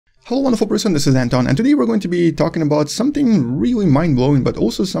Hello wonderful person, this is Anton, and today we're going to be talking about something really mind-blowing, but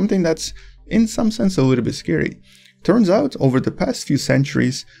also something that's in some sense a little bit scary. Turns out, over the past few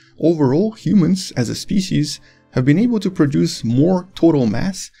centuries, overall humans as a species have been able to produce more total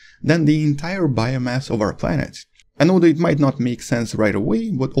mass than the entire biomass of our planet. I know that it might not make sense right away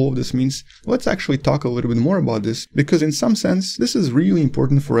what all of this means. Let's actually talk a little bit more about this, because in some sense this is really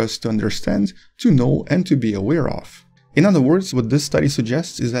important for us to understand, to know, and to be aware of. In other words, what this study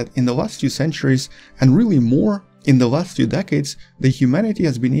suggests is that in the last few centuries, and really more in the last few decades, the humanity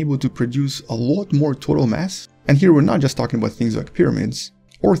has been able to produce a lot more total mass. And here we're not just talking about things like pyramids,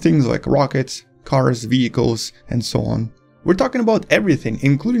 or things like rockets, cars, vehicles, and so on. We're talking about everything,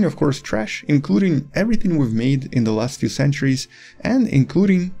 including of course trash, including everything we've made in the last few centuries, and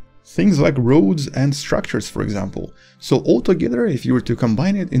including things like roads and structures, for example. So altogether, if you were to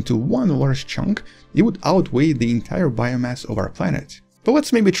combine it into one large chunk, it would outweigh the entire biomass of our planet. But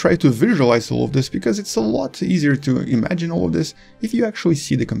let's maybe try to visualize all of this, because it's a lot easier to imagine all of this if you actually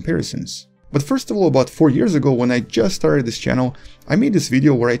see the comparisons. But first of all, about 4 years ago, when I just started this channel, I made this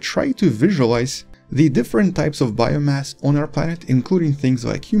video where I tried to visualize the different types of biomass on our planet, including things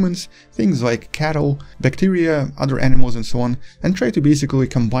like humans, things like cattle, bacteria, other animals, and so on, and try to basically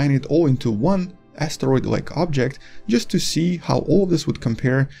combine it all into one asteroid-like object, just to see how all of this would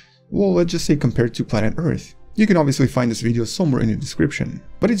compare, well, let's just say compared to planet Earth. You can obviously find this video somewhere in the description.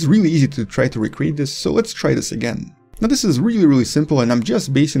 But it's really easy to try to recreate this, so let's try this again. Now this is really simple, and I'm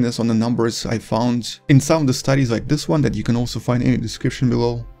just basing this on the numbers I found in some of the studies like this one that you can also find in the description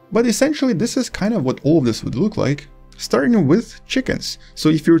below. But essentially this is kind of what all of this would look like, starting with chickens. So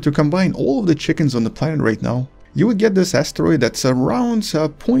if you were to combine all of the chickens on the planet right now, you would get this asteroid that's around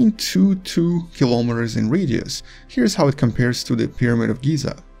 0.22 kilometers in radius. Here's how it compares to the Pyramid of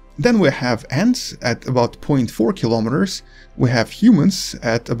Giza. Then we have ants at about 0.4 kilometers, we have humans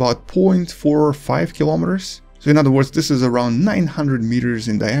at about 0.45 kilometers. So in other words, this is around 900 meters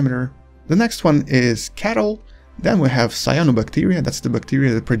in diameter. The next one is cattle. Then we have cyanobacteria, that's the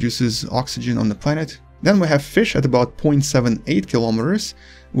bacteria that produces oxygen on the planet. Then we have fish at about 0.78 kilometers.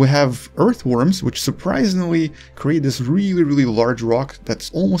 We have earthworms, which surprisingly create this really large rock that's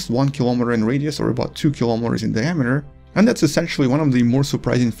almost 1 kilometer in radius, or about 2 kilometers in diameter. And that's essentially one of the more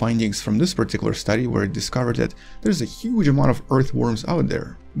surprising findings from this particular study, where it discovered that there's a huge amount of earthworms out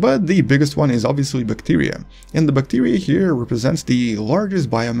there. But the biggest one is obviously bacteria, and the bacteria here represents the largest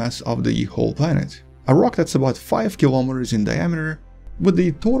biomass of the whole planet. A rock that's about 5 kilometers in diameter, with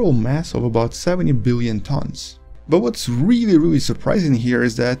a total mass of about 70 billion tons. But what's really surprising here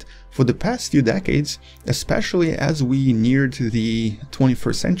is that for the past few decades, especially as we neared the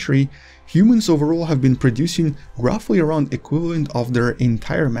 21st century, humans overall have been producing roughly around equivalent of their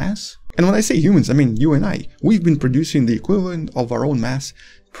entire mass. And when I say humans, I mean you and I. We've been producing the equivalent of our own mass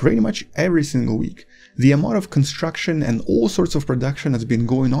pretty much every single week. The amount of construction and all sorts of production that's been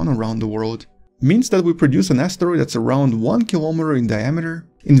going on around the world means that we produce an asteroid that's around 1 kilometer in diameter,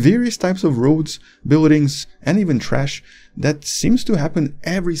 in various types of roads, buildings, and even trash, that seems to happen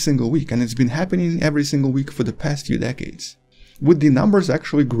every single week, and it's been happening every single week for the past few decades, with the numbers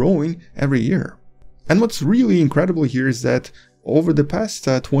actually growing every year. And what's really incredible here is that over the past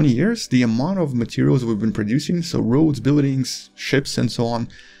 20 years, the amount of materials we've been producing, so roads, buildings, ships, and so on,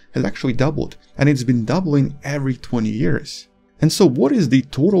 has actually doubled, and it's been doubling every 20 years. And so what is the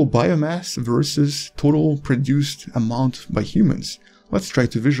total biomass versus total produced amount by humans? Let's try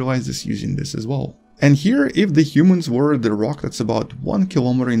to visualize this using this as well. And here, if the humans were the rock that's about 1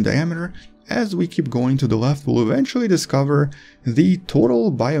 kilometer in diameter, as we keep going to the left, we'll eventually discover the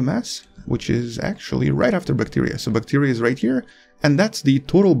total biomass, which is actually right after bacteria. So bacteria is right here, and that's the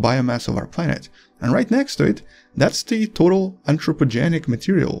total biomass of our planet. And right next to it, that's the total anthropogenic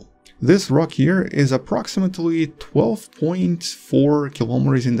material. This rock here is approximately 12.4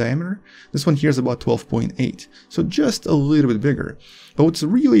 kilometers in diameter. This one here is about 12.8, so just a little bit bigger. But what's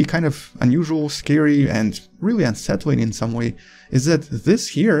really kind of unusual, scary, and really unsettling in some way is that this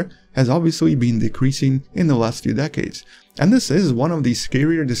here has obviously been decreasing in the last few decades. And this is one of the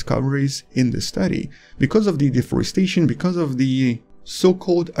scarier discoveries in this study, because of the deforestation, because of the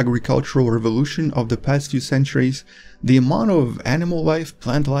so-called agricultural revolution of the past few centuries. The amount of animal life,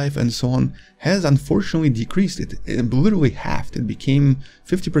 plant life, and so on has unfortunately decreased. It literally halved. It became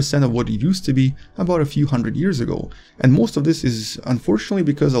 50% of what it used to be about a few hundred years ago. And most of this is unfortunately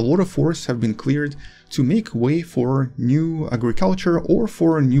because a lot of forests have been cleared to make way for new agriculture or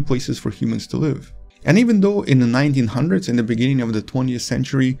for new places for humans to live. And even though in the 1900s, in the beginning of the 20th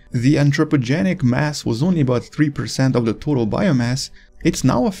century, the anthropogenic mass was only about 3% of the total biomass, it's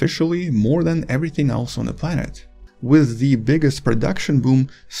now officially more than everything else on the planet. with the biggest production boom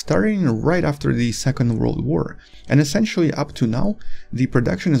starting right after the Second World War, and essentially up to now, the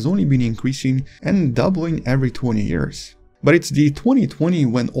production has only been increasing and doubling every 20 years. But it's the 2020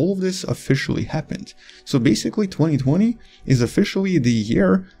 when all of this officially happened. So basically 2020 is officially the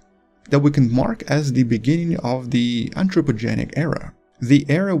year that we can mark as the beginning of the anthropogenic era. The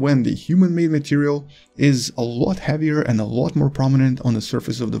era when the human-made material is a lot heavier and a lot more prominent on the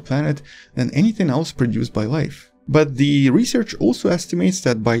surface of the planet than anything else produced by life. But the research also estimates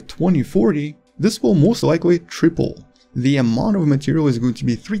that by 2040, this will most likely triple. The amount of material is going to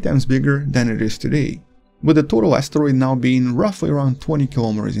be 3 times bigger than it is today, with the total asteroid now being roughly around 20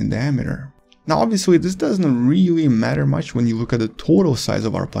 kilometers in diameter. Now obviously this doesn't really matter much when you look at the total size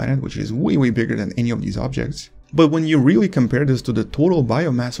of our planet, which is way bigger than any of these objects. But when you really compare this to the total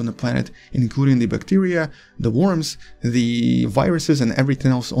biomass on the planet, including the bacteria, the worms, the viruses and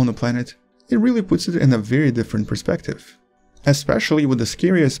everything else on the planet, it really puts it in a very different perspective. Especially with the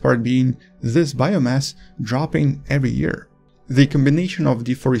scariest part being this biomass dropping every year. The combination of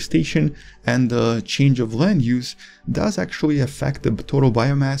deforestation and the change of land use does actually affect the total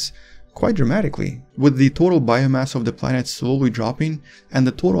biomass quite dramatically, with the total biomass of the planet slowly dropping and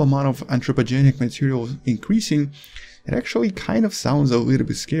the total amount of anthropogenic material increasing. It actually kind of sounds a little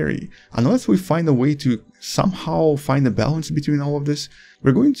bit scary. Unless we find a way to somehow find a balance between all of this,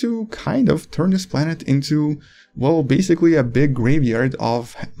 we're going to kind of turn this planet into, well, basically a big graveyard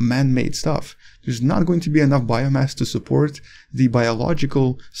of man-made stuff. There's not going to be enough biomass to support the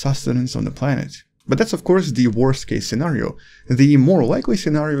biological sustenance on the planet. But that's of course the worst case scenario. The more likely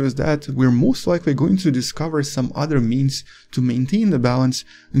scenario is that we're most likely going to discover some other means to maintain the balance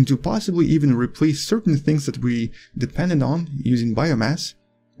and to possibly even replace certain things that we depended on using biomass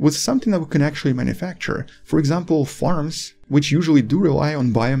with something that we can actually manufacture. For example, farms, which usually do rely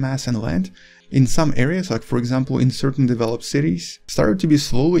on biomass and land, in some areas, like for example in certain developed cities, started to be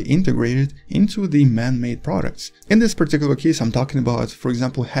slowly integrated into the man-made products. In this particular case, I'm talking about, for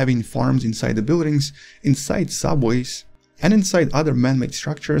example, having farms inside the buildings, inside subways, and inside other man-made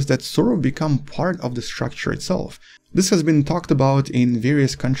structures that sort of become part of the structure itself. This has been talked about in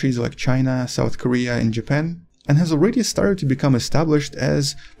various countries like China, South Korea, and Japan, and has already started to become established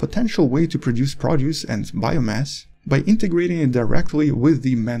as a potential way to produce produce and biomass by integrating it directly with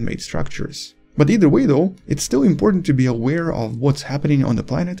the man-made structures. But either way though, it's still important to be aware of what's happening on the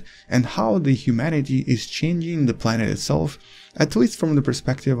planet and how the humanity is changing the planet itself, at least from the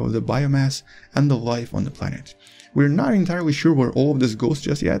perspective of the biomass and the life on the planet. We're not entirely sure where all of this goes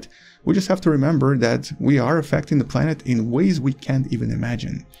just yet. We just have to remember that we are affecting the planet in ways we can't even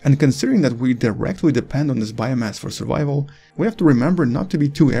imagine. And considering that we directly depend on this biomass for survival, we have to remember not to be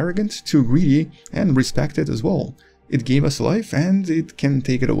too arrogant, too greedy, and respect it as well. It gave us life and it can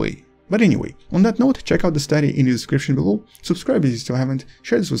take it away. But anyway, on that note, check out the study in the description below, subscribe if you still haven't,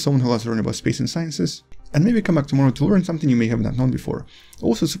 share this with someone who loves to learn about space and sciences, and maybe come back tomorrow to learn something you may have not known before.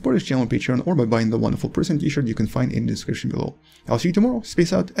 Also support this channel on Patreon or by buying the Wonderful Person t-shirt you can find in the description below. I'll see you tomorrow,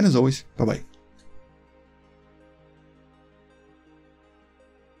 space out, and as always, bye bye.